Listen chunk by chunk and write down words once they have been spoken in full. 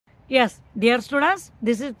Yes, dear students,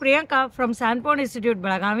 this is Priyanka from SANPoint Institute,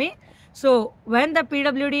 Belagavi. So, when the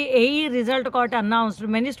PWD AE result got announced,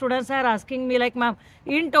 many students are asking me like, ma'am,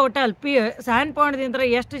 in total, SANPoint dintra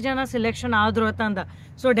ಎಷ್ಟು ಜನ selection ಆದ್ರು ಅಂತಂದ.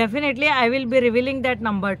 So, definitely I will be revealing that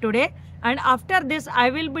number today. And after this, I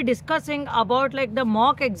will be discussing about like the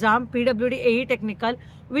mock exam PWD AE technical,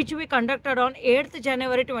 which we conducted on 8th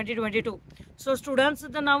January 2022. So, students,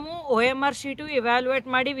 the namu OMR sheet evaluate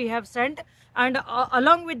madi we have sent. And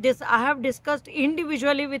along with this, I have discussed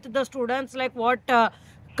individually with the students like what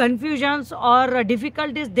confusions or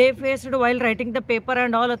difficulties they faced while writing the paper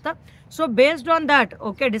and all of that. So based on that,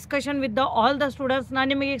 okay, discussion with all the students,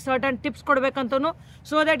 nani nimage certain tips kodbekantanu,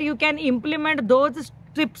 so that you can implement those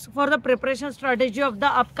tips for the preparation strategy of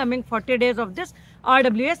the upcoming 40 days of this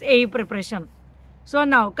RWS AE preparation. So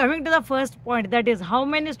now coming to the first point, that is how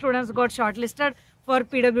many students got shortlisted for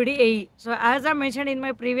PWD AE. So as I mentioned in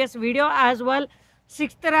my previous video as well,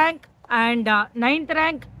 6th rank and 9th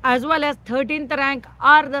rank as well as 13th rank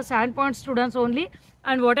are the SANPoint students only,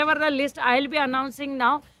 and whatever the list I will be announcing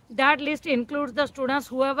now, that list includes the students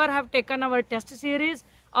whoever have taken our test series,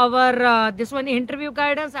 our this one interview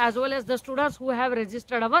guidance, as well as the students who have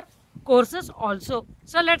registered our courses also.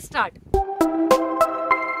 So let's start.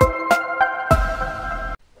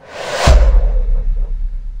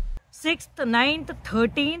 6th, 9th,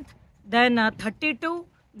 13th, then 32,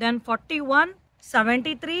 then 41,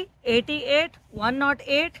 73, 88,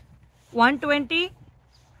 108, 120,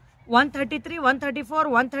 133, 134,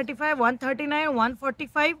 135, 139,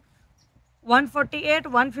 145, 148,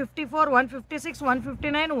 154, 156,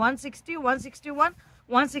 159, 160, 161,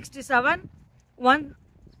 167,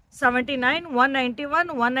 179, 191,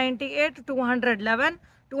 198, 211,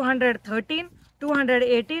 213,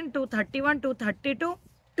 218, 231, 232,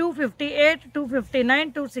 258,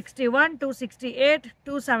 259, 261, 268,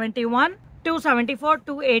 271, 274,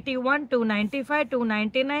 281, 295,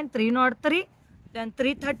 299, 303, then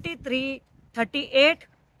 330, 338,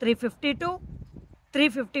 352,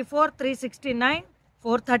 354, 369,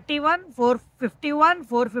 431, 451,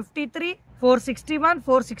 453, 461,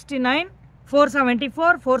 469,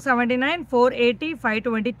 474, 479, 480,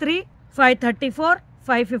 523, 534,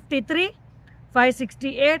 553,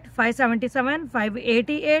 568, 577,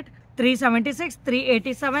 588, 376,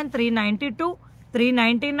 387, 392,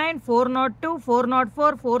 399, 402,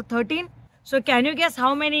 404, 413. So can you guess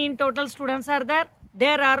how many in total students are there?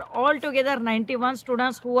 There are altogether 91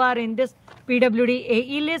 students who are in this PWD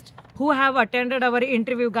AE list, who have attended our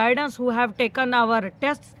interview guidance, who have taken our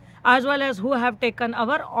tests, as well as who have taken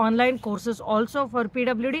our online courses also for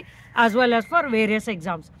PWD as well as for various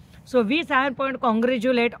exams. So we SANPoint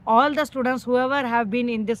congratulate all the students whoever have been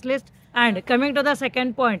in this list. And coming to the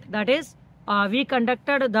second point, that is we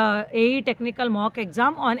conducted the AE technical mock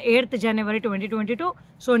exam on 8th January 2022.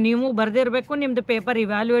 So ನೀವು ಬರ್ದಿರಬೇಕು, ನಿಮ್ದು paper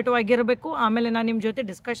evaluate ಆಗಿರಬೇಕು, ಆಮೇಲೆ ನಾನು ನಿಮ್ಮ ಜೊತೆ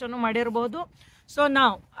discussion ಮಾಡಿರಬಹುದು. So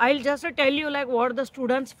now I'll just tell you like what the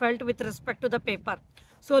students felt with respect to the paper.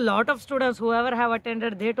 So lot of students whoever have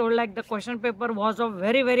attended, they told like the question paper was of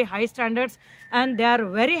very high standards and they are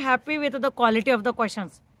very happy with the quality of the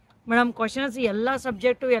questions. Madam, questions ಎಲ್ಲ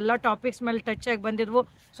subject ಎಲ್ಲ topics ಮೇಲೆ touch ಆಗಿ ಬಂದಿದ್ವು.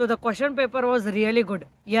 So the question paper was really good.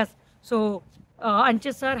 Yes. So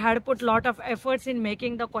Anchit sir had put lot of efforts in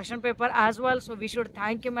making the question paper as well. So we should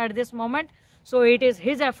thank him at this moment. So it is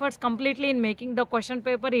his efforts completely in making the question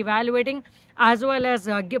paper, evaluating as well as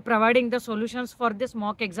providing the solutions for this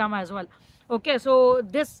mock exam as well. Okay, so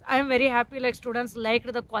this I am very happy like students liked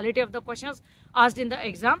the quality of the questions asked in the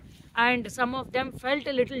exam, and some of them felt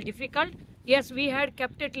a little difficult. Yes, we had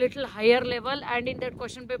kept it little higher level, and in that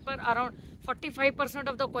question paper around 45%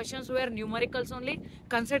 of the questions were numericals only,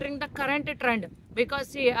 considering the current trend. Because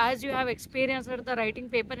see, as you have experienced the writing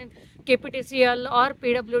paper in KPTCL or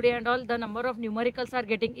PWD and all, the number of numericals are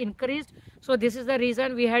getting increased. So this is the reason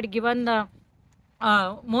we had given the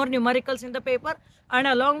more numericals in the paper, and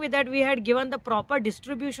along with that we had given the proper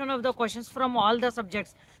distribution of the questions from all the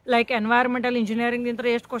subjects, like environmental engineering dintra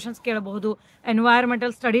ಎಷ್ಟು questions ಕೇಳಬಹುದು,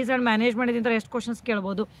 environmental studies and management dintra ಎಷ್ಟು questions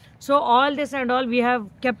ಕೇಳಬಹುದು. So all this and all we have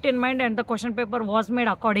kept in mind, and the question paper was made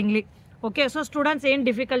accordingly. Okay, so students ಏನು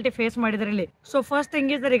difficulty face ಮಾಡಿದ್ರಲ್ಲಿ. So first thing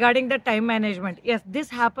is regarding the time management. Yes, this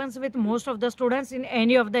happens with most of the students in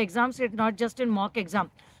any of the exams. It's not just in mock exam.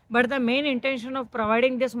 But the main intention of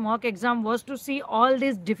providing this mock exam was to see all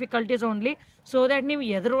these difficulties only, so that ನೀವು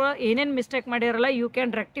ಏನೇನು mistake ಮಾಡಿರಲ್ಲ, you can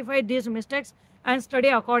rectify these mistakes and study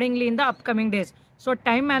accordingly in the upcoming days. So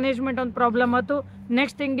time management on problem atu.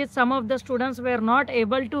 Next thing is some of the students were not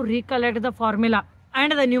able to recollect the formula,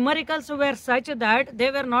 and the numericals were such that they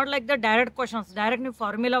were not like the direct questions. Direct ನೀವು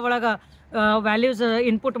formula ಒಳಗೆ values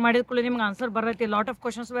input ಮಾಡಿದ ಕೂಡಲೇ ನಿಮ್ಗೆ answer ಬರತ್ತೆ. Lot of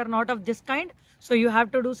questions wear not of this kind, so you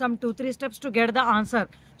have to do some 2-3 steps to get the answer.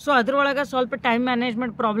 So ಅದ್ರೊಳಗೆ ಸ್ವಲ್ಪ time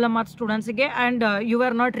management problem ಆದ ಸ್ಟೂಡೆಂಟ್ಸ್ಗೆ, and you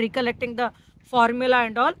are not recollecting the formula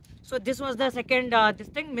and all. So this was the second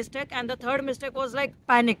mistake, and the third mistake was like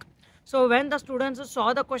panic. So when the students saw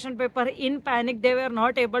the question paper in panic, they were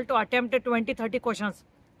not able to attempt 20-30 questions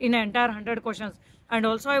in an entire 100 questions. And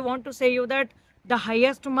also I want to say you that the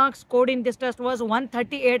highest marks scored in this test was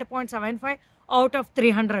 138.75 out of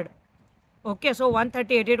 300. Okay, so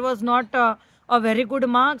 138, it was not a very good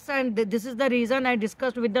marks, and this is the reason I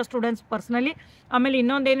discussed with the students personally. ಆಮೇಲೆ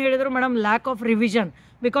ಇನ್ನೊಂದು ಏನು ಹೇಳಿದ್ರು madam, lack of revision.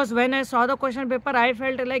 Because when I saw the question paper, I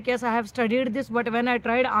felt like yes, I have studied this, but when I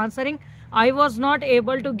tried answering, I was not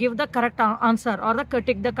able to give the correct answer or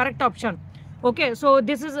the correct option. Okay, so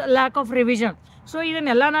this is lack of revision. So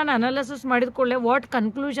ಇದನ್ನೆಲ್ಲ ನಾನು analysis ಮಾಡಿದ ಕೂಡಲೇ what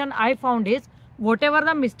conclusion I found is, whatever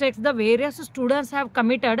the mistakes the various students have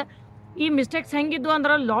committed, ಈ mistakes ಹೆಂಗಿದ್ದು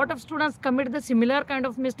ಅಂದ್ರೆ lot of students commit the similar kind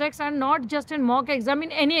of mistakes, and not just in Mach exam,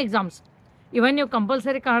 in any exams. ಇವನ್ ನೀವು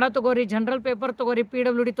compulsory Kannada ತಗೋರಿ, general paper ತಗೋರಿ,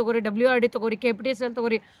 PWD ತಗೋರಿ, WRD ತಗೋರಿ, KPTCL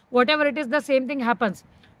ತಗೋರಿ, what ever it is, the same thing happens.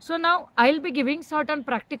 So ನಾವು I will be giving certain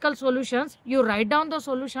practical solutions. You write down the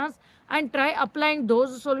solutions and try applying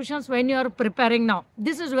those solutions when you are preparing now.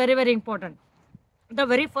 This is very very important. The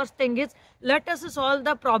very first thing is, let us solve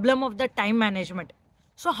the problem of the time management.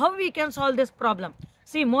 So how we can solve this problem?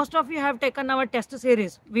 See, most of you have taken our test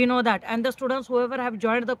series, we know that, and the students whoever have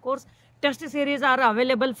joined the course, test series are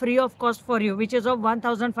available free of cost for you, which is of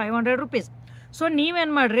 1500 rupees. So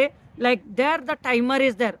ನೀವೇನು ಮಾಡ್ರಿ, like there the timer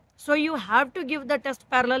is there, so you have to give the test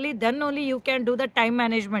parallelly, then only you can do the time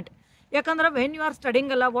management. ಯಾಕಂದ್ರೆ when you are studying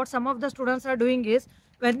ಅಲ್ಲ, what some of the students are doing is,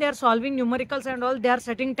 when they are solving numericals and all, they are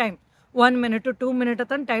setting time 1 minute to 2 minutes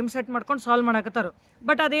ಅಂತ time set ಮಾಡ್ಕೊಂಡು solve ಮಾಡಕತ್ತಾರ.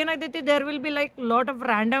 But ಅದೇನಾಗ್ತೈತಿ, there will be like lot of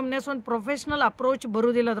ರ್ಯಾಂಡಮ್ನೆಸ್, ಒಂದು professional approach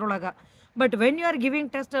ಬರುವುದಿಲ್ಲ ಅದ್ರೊಳಗೆ. But when you are giving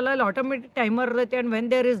test ಅಲ್ಲ, ಅಲ್ಲಿ automatic timer ಇರುತ್ತೆ, and when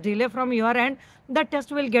there is delay from your end, the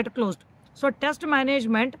test will get closed. So test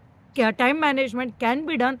management, time management can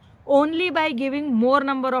be done only by giving more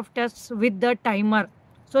number of tests with the timer.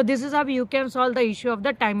 So this is how you can solve the issue of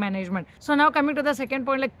the time management. So now coming to the second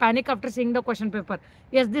point, like panic after seeing the question paper.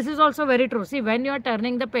 Yes, this is also very true. See, when you are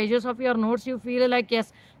turning the pages of your notes, you feel like, yes,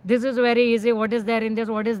 this is very easy. What is there in this?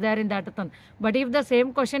 What is there in that? But if the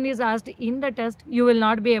same question is asked in the test, you will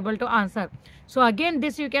not be able to answer. So again,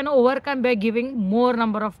 this you can overcome by giving more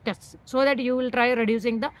number of tests, so that you will try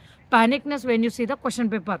reducing the panicness when you see the question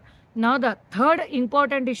paper. Now the third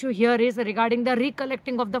important issue here is regarding the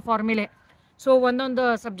recollecting of the formulae. So one on the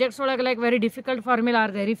subjects like very difficult formula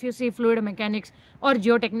are there, if you see fluid mechanics or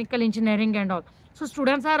geotechnical engineering and all. So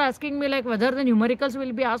students are asking me like whether the numericals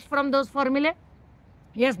will be asked from those formulae.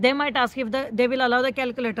 Yes, they might ask if they will allow the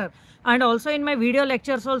calculator. And also in my video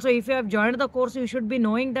lectures also, if you have joined the course, you should be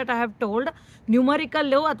knowing that I have told numerical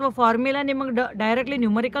low ಅಥವಾ formula ನಿಮಗೆ directly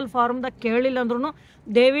numerical form the ಕೇಳಿಲ್ಲ ಅಂದ್ರೂ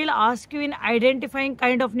they will ask you in identifying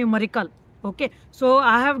kind of numerical. Okay, so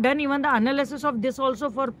I have done even the analysis of this also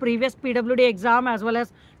for previous PWD exam as well as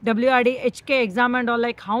WRD HK exam and all,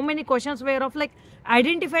 like how many questions were of like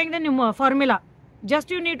identifying the formula. Just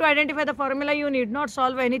you need to identify the formula, you need not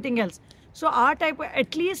solve anything else. So our type,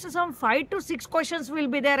 at least some 5 to 6 questions will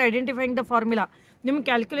be there identifying the formula. Nim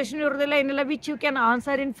calculation irudilla enilla which you can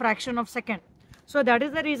answer in fraction of second. So that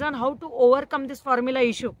is the reason how to overcome this formula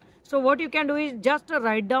issue. So what you can do is just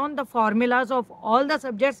write down the formulas of all the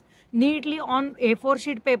subjects neatly on A4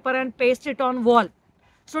 sheet paper and paste it on wall.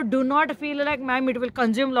 So do not feel like, ma'am, it will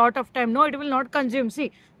consume lot of time. No, it will not consume. See,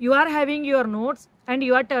 you are having your notes and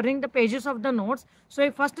you are turning the pages of the notes. So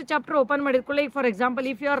if first chapter open madikule, for example,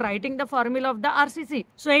 if you are writing the formula of the RCC,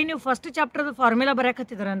 so in your first chapter the formula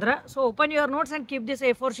barakatidrandra, so open your notes and keep this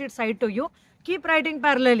A4 sheet side to you. Keep writing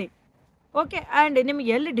parallelly. Okay, and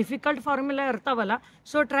ನಿಮಗೆ ಎಲ್ಲಿ difficult formula ಇರ್ತಾವಲ್ಲ,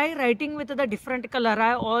 so try writing with the different colour.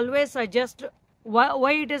 I always suggest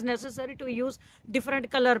why it is necessary to use different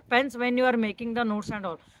color pens when you are making the notes and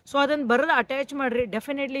all. So ಅದನ್ನು ಬರೆದು attach ಮಾಡ್ರಿ,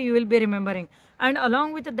 definitely you will be remembering. And along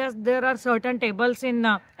with this, there are certain tables in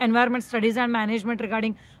environment studies and management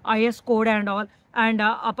regarding IS code and all. And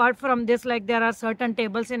apart from this, like there are certain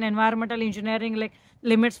tables in environmental engineering, like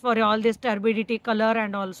limits for all this turbidity, color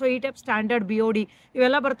and all. So ಈ type standard BOD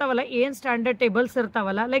ಇವೆಲ್ಲ ಬರ್ತಾವಲ್ಲ, ಏನು standard tables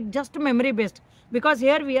ಇರ್ತಾವಲ್ಲ, like just memory based, because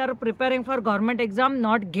here we are preparing for government exam,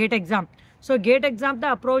 not GATE exam. So GATE exam the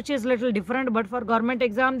approach is little different, but for government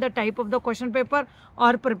exam the type of the question paper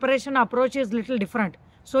or preparation approach is little different.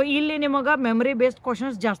 So ಇಲ್ಲಿ ನಿಮಗೆ memory based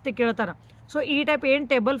questions ಜಾಸ್ತಿ ಕೇಳ್ತಾರೆ. So ಈ type ಏನು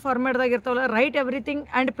table ಫಾರ್ಮ್ಯಾಟ್ದಾಗ ಇರ್ತಾವಲ್ಲ, write everything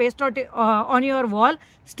and paste out on your wall.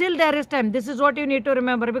 Still there is time. This is what you need to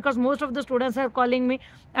remember, because most of the students are calling me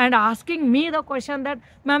and asking me the question that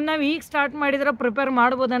ma'am ನಾವು ಈಗ start ಮಾಡಿದ್ರೆ prepare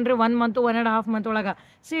ಮಾಡ್ಬೋದನ್ರಿ 1 month 1.5 month ಒಳಗೆ.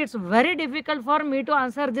 See, it's very difficult for me to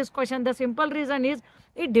answer this question. The simple reason is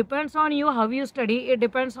it depends on you how you study. It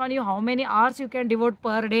depends on you how many hours you can devote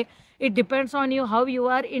per day. It depends on you how you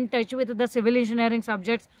are in touch with the civil engineering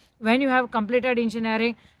subjects when you have completed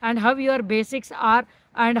engineering, and how your basics are,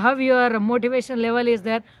 and how your motivation level is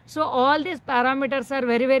there. So all these parameters are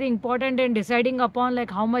very, very important in deciding upon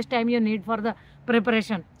like how much time you need for the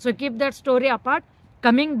preparation. So keep that story apart.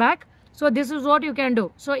 Coming back, so this is what you can do.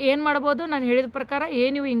 So ಏನು ಮಾಡ್ಬೋದು, ನಾನು ಹೇಳಿದ ಪ್ರಕಾರ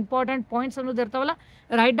ಏನು important points ಅನ್ನೋದು ಇರ್ತಾವಲ್ಲ,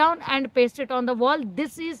 write down and paste it on the wall.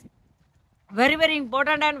 This is very, very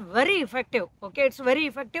important and very effective. Okay, it's very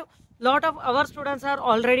effective. Lot of our students are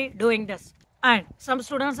already doing this, and some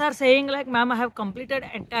students are saying like, ma'am, I have completed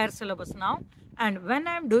entire syllabus now, and when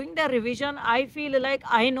I am doing the revision I feel like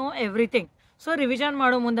I know everything. So revision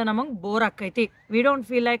ಮಾಡೋ ಮುಂದೆ ನಮಗೆ bore ಆಕೈತಿ. We don't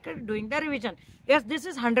feel like doing the revision. Yes, this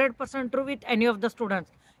is 100% true with any of the students.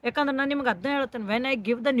 ಯಾಕಂದ್ರೆ ನಾನು ನಿಮಗೆ ಅದನ್ನ ಹೇಳ್ತೇನೆ, when I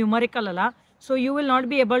give the numerical ಅಲ್ಲ, so you will not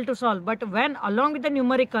be able to solve. But when along with the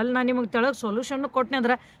numerical ನಾನು ನಿಮಗೆ ತೆಳಗೆ solution ಕೊಟ್ಟನೆ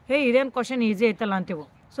ಅಂದ್ರೆ, ಹೇ ಇದೇನು ಕ್ವಶನ್ ಈಸಿ ಐತಲ್ಲ ಅಂತೀವಿ.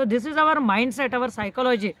 So this is our mindset, our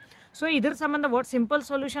psychology. So ಇದ್ರ ಸಂಬಂಧ what simple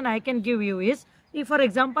solution I can give you is, if for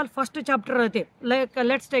example first chapter ಐತಿ, like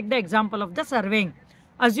let's take the example of the surveying.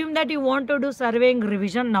 Assume that you want to do surveying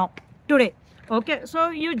revision now today. Okay, so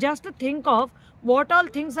you just think of what all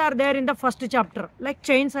things are there in the first chapter. Like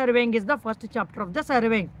chain surveying is the first chapter of the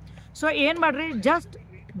surveying. So ಏನು ಮಾಡ್ರಿ, just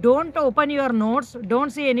don't open your notes,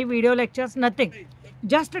 don't see any video lectures, nothing.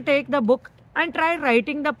 Just take the book and try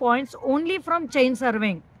writing the points only from chain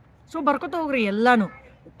surveying. So ಬರ್ಕೋತ ಹೋಗ್ರಿ ಎಲ್ಲಾನು.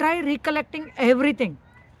 Try recollecting everything.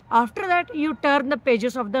 After that you turn the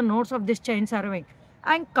pages of the notes of this chain surveying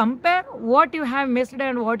and compare what you have missed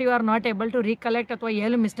and what you are not able to recollect ಅಥವಾ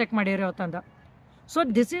ಎಲ್ಲಿ mistake ಮಾಡಿರಿ ಅಂತಂದ. So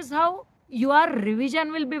this is how your revision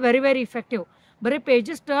will be very, very effective. ಬರೀ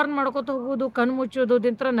pages turn ಮಾಡ್ಕೋತ ಹೋಗೋದು, ಕಣ್ಣು ಮುಚ್ಚೋದು,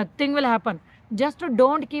 ದಿಂತ್ರ nothing will happen. Just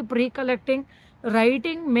don't keep recollecting.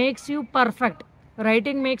 Writing makes you perfect.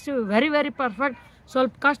 Writing makes you very, very perfect.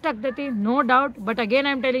 ಸ್ವಲ್ಪ ಕಷ್ಟ ಆಗ್ತೈತಿ, no doubt, but again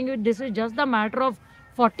I am telling you, this is just the matter of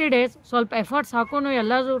 40 days. ಸ್ವಲ್ಪ efforts ಹಾಕೋನು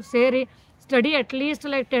ಎಲ್ಲರೂ ಸೇರಿ study at least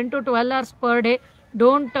like 10 to 12 hours per day.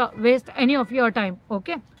 Don't waste any of your time.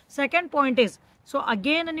 Okay. Second point is, so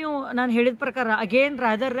again ನೀವು ನಾನು ಹೇಳಿದ ಪ್ರಕಾರ, again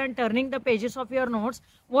rather than turning the pages of your notes,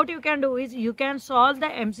 what you can do is you can solve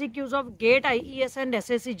the MCQs of GATE, IES and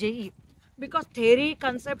SSC JE, because theory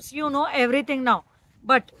concepts you know everything now.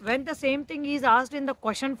 But when the same thing is asked in the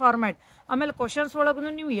question format, ಆಮೇಲೆ questions ಒಳಗೂ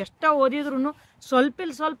ನೀವು ಎಷ್ಟು ಓದಿದ್ರು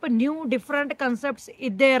ಸ್ವಲ್ಪ new different concepts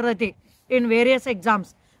ಇದ್ದೇ ಇರ್ತೈತಿ in various exams.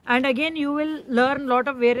 And again you will learn lot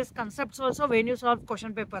of various concepts also when you solve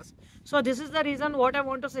question papers. So this is the reason what I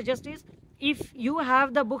want to suggest is, if you have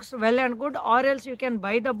the books, well and good, or else you can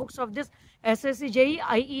buy the books of this SSC, JE,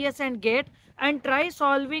 IES and GATE and try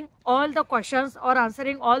solving all the questions or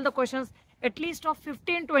answering all the questions at least of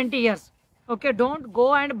 15-20 years. Okay, don't go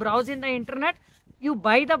and browse in the internet. You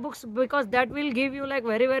buy the books, because that will give you like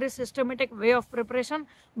very, very systematic way of preparation.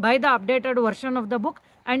 Buy the updated version of the book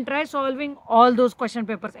and try solving all those question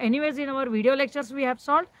papers. Anyways, in our video lectures we have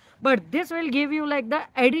solved, but this will give you like the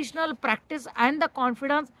additional practice and the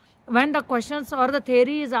confidence when the questions or the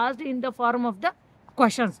theory is asked in the form of the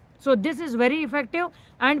questions. So this is very effective,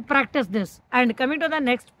 and practice this. And coming to the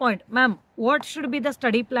next point, ma'am, what should be the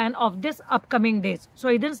study plan of this upcoming days? So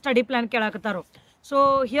idin study plan kelakataru. So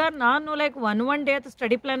here ನಾನು like one day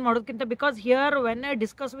study plan ಮಾಡೋದಕ್ಕಿಂತ, because here when I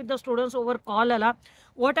discuss with the students over call ಅಲ್ಲ,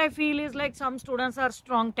 what I feel is like some students are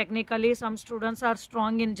strong technically, some students are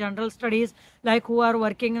strong in general studies, like who are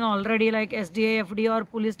working in already like SDA, FD or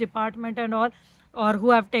police department and all, or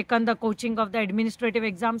who have taken the coaching of the administrative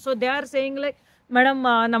exam. So they are saying like, madam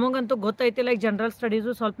ನಮಗಂತೂ ಗೊತ್ತೈತಿ like general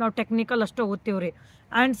studies ಸ್ವಲ್ಪ ನಾವು technical ಅಷ್ಟು ಓದ್ತೀವ್ರಿ.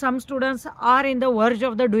 And some students R in the verge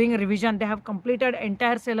of the doing revision. They have completed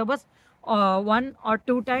entire syllabus 1 or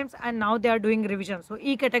 2 times and now they are doing revision. So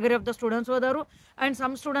e category of the students hodaru, and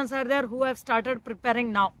some students are there who have started preparing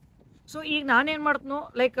now. So ಈಗ ನಾನು ಏನು ಮಾಡ್ತನೋ,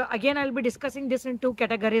 like again I will be discussing this in 2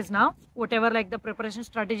 categories now, whatever like the preparation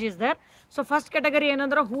strategy is there. So first category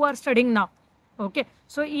ಏನಂದ್ರೆ who are studying now. Okay,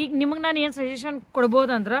 so ಈಗ ನಿಮಗೆ ನಾನು ಏನು suggestion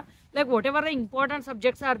ಕೊಡ್ಬೋದಂದ್ರೆ, like whatever the important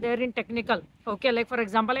subjects are there in technical, okay, like for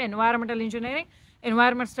example environmental engineering,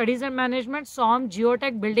 environment studies and management, SOM,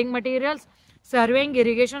 geotech, building materials, surveying,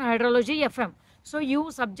 irrigation, hydrology, FM. So you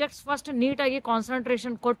subjects first neatagi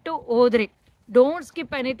concentration kottu odri. Don't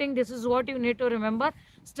skip anything. This is what you need to remember.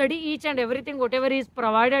 Study each and everything whatever is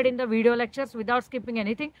provided in the video lectures without skipping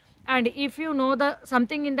anything. And if you know the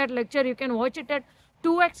something in that lecture, you can watch it at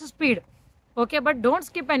 2x speed. Okay but don't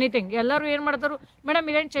skip anything. ಎಲ್ಲರೂ ಏನು ಮಾಡ್ತಾರೆ, madam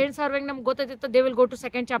ಇದೇನು chain serving ನಮ್ಗೆ ಗೊತ್ತಾಯ್ತಿತ್ತು, they will go to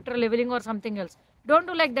second chapter levelling R something else. Don't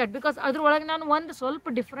do like that, because ಅದ್ರೊಳಗೆ ನಾನು ಒಂದು ಸ್ವಲ್ಪ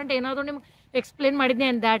different ಏನಾದರೂ ನಿಮ್ಗೆ explain ಮಾಡಿದ್ನಿ,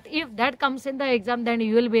 and that if that comes in the exam then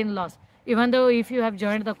you will be in loss ಇವನ್ ದೋ if you have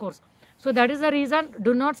joined the course. So that is the reason,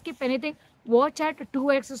 do not skip anything, watch at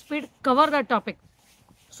 2x speed, cover the topic.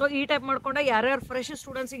 So ಈ type ಮಾಡ್ಕೊಂಡು ಯಾರ್ಯಾರು fresh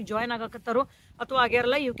ಸ್ಟೂಡೆಂಟ್ಸಿಗೆ join ಆಗಕತ್ತಾರೋ ಅಥವಾ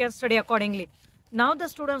ಆಗ್ಯಾರಲ್ಲ, you can study accordingly. ನಾವು the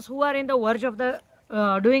students who are in the verge of the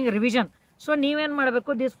doing revision, so ನೀವೇನು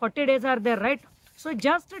ಮಾಡಬೇಕು, this 40 days are there right. So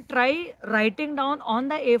just try writing down on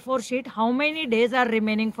the A4 sheet how many days are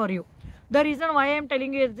remaining for you. The reason why I am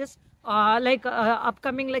telling you is this,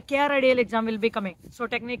 upcoming like KRIDL exam will be coming, so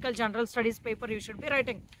technical general studies paper you should be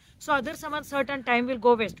writing. So other some certain time will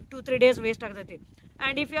go waste, 2-3 days waste agtati,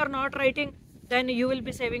 and if you are not writing then you will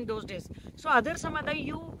be saving those days. So other some other,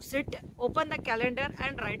 you sit, open the calendar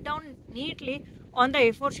and write down neatly on the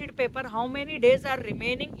A4 sheet paper how many days are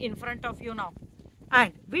remaining in front of you now,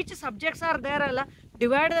 and which subjects are there,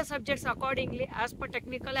 divide the subjects accordingly as per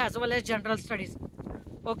technical as well as general studies.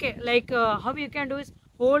 Okay, like how you can do is,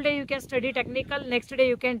 whole day you can study technical, next day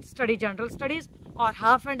you can study general studies, or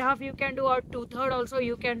half and half you can do, or 2/3 also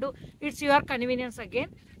you can do. It's your convenience again.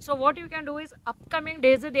 So what you can do is, upcoming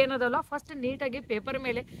days ಏನದಲ್ಲ, first ನೀಟಾಗಿ paper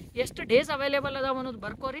ಮೇಲೆ ಎಷ್ಟು days available ಅದಾವ ಅನ್ನೋದು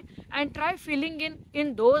ಬರ್ಕೋರಿ, and try filling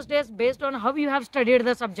in those days based on how you have studied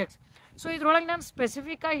the subjects. So ಇದ್ರೊಳಗೆ ನಾನು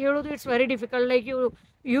specific ಆಗಿ ಹೇಳೋದು, it's very difficult. Like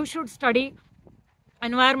you should study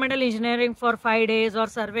environmental engineering for 5 days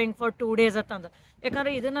R serving for 2 days ಅಂತಂದು.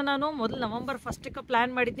 ಯಾಕಂದರೆ ಇದನ್ನು ನಾನು ಮೊದಲು November 1st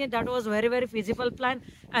plan ಮಾಡಿದ್ದೀನಿ. That was very feasible plan,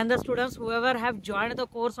 and the students who ever have join the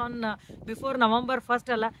course on before November 1st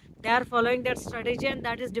ಅಲ್ಲ, they are following that strategy, and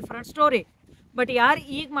that is different story. But ಯಾರು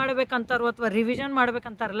ಈಗ ಮಾಡ್ಬೇಕಂತಾರೋ ಅಥವಾ revision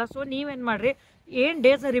ಮಾಡ್ಬೇಕಂತಾರಲ್ಲ, so ನೀವೇನು ಮಾಡಿರಿ, ಏನು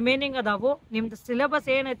days remaining ಅದಾವೋ ನಿಮ್ದು syllabus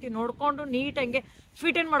ಏನೈತಿ ನೋಡಿಕೊಂಡು ನೀಟಂಗೆ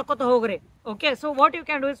ಫಿಟ್ ಇನ್ ಮಾಡ್ಕೊತ ಹೋಗ್ರಿ. Okay, so what you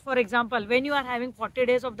can do is, for example, when you are having 40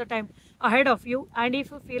 days of the time ahead of you, and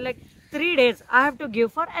if you feel like 3 days I have to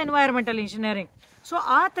give for environmental engineering, so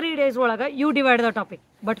ಆ 3 days ಒಳಗೆ you divide the topic.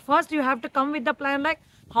 But first you have to come with the plan, like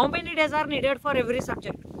how many days are needed for every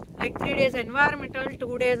subject, like 3 days environmental,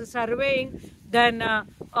 2 days surveying, then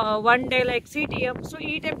 1 day like CTM. So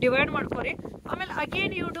ಈ type divide ಮಾಡ್ಕೊರಿ. ಆಮೇಲೆ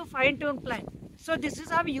again you do fine tune plan. So this is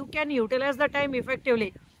how you can utilize the time effectively.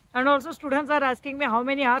 And also students are asking me how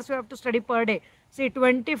many hours you have to study per day. See,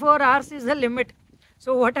 24 hours is the limit. So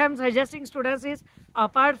what I am suggesting students is,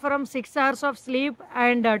 apart from 6 hours of sleep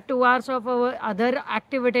and 2 hours of other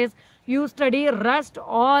activities, you study rest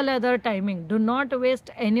all other timing. Do not waste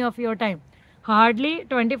any of your time. Hardly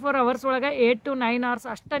 24 hours ಒಳಗೆ 8 to 9 hours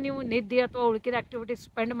ಅಷ್ಟೇ ನೀವು ನಿದ್ದೆ ಅಥವಾ ಉಳಿಕಿದ activities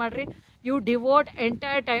spend ಮಾಡಿರಿ. You devote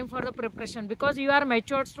entire time for the preparation, because you are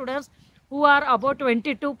matured students who are about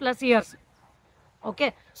 22+ years. Okay,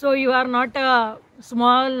 so you are not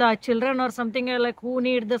small children or something like who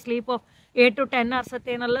need the sleep of 8 to 10 hours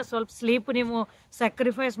ಅತ್ತೇನಲ್ಲ. ಸ್ವಲ್ಪ sleep ನೀವು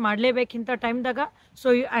sacrifice ಮಾಡಲೇಬೇಕಿಂತ ಟೈಮ್ದಾಗ. So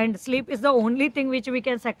and sleep is the only thing which we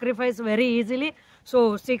can sacrifice very easily. So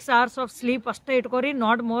 6 hours of sleep ಅಷ್ಟೇ ಇಟ್ಕೋರಿ,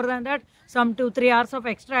 not more than that. Some 2-3 hours of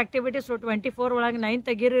extra activities. So 24 ಒಳಗೆ 9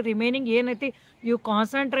 ತೆಗೀರಿ. Remaining ಏನೈತಿ, you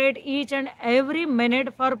concentrate each and every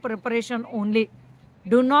minute for preparation only.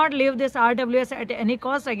 Do not leave this RWS at any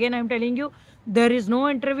cost. Again, I am telling you, there is no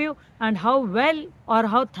interview, and how well or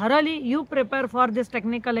how thoroughly you prepare for this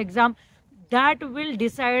technical exam, that will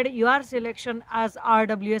decide your selection as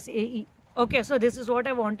RWS AE. Okay, so this is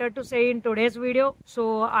what I wanted to say in today's video. So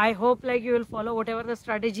I hope like you will follow whatever the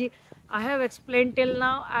strategy I have explained till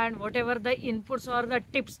now, and whatever the inputs or the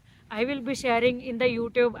tips I will be sharing in the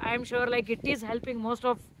YouTube. I am sure like it is helping most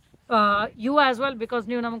of you as well, because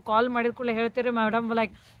ನೀವು ನಮಗೆ ಕಾಲ್ ಮಾಡಿದ ಕೂಡಲೇ ಹೇಳ್ತೀರಿ, madam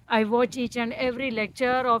like I watch each and every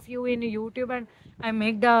lecture of you in YouTube and I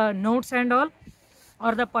make the notes and all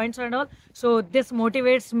or the points and all. So this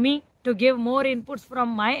motivates me to give more inputs from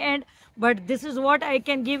my end, but this is what I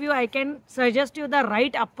can give you. I can suggest you the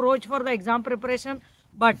right approach for the exam preparation,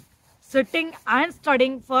 but sitting and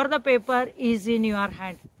studying for the paper is in your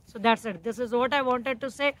hand. So that's it. This is what I wanted to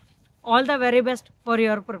say. All the very best for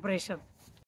your preparation.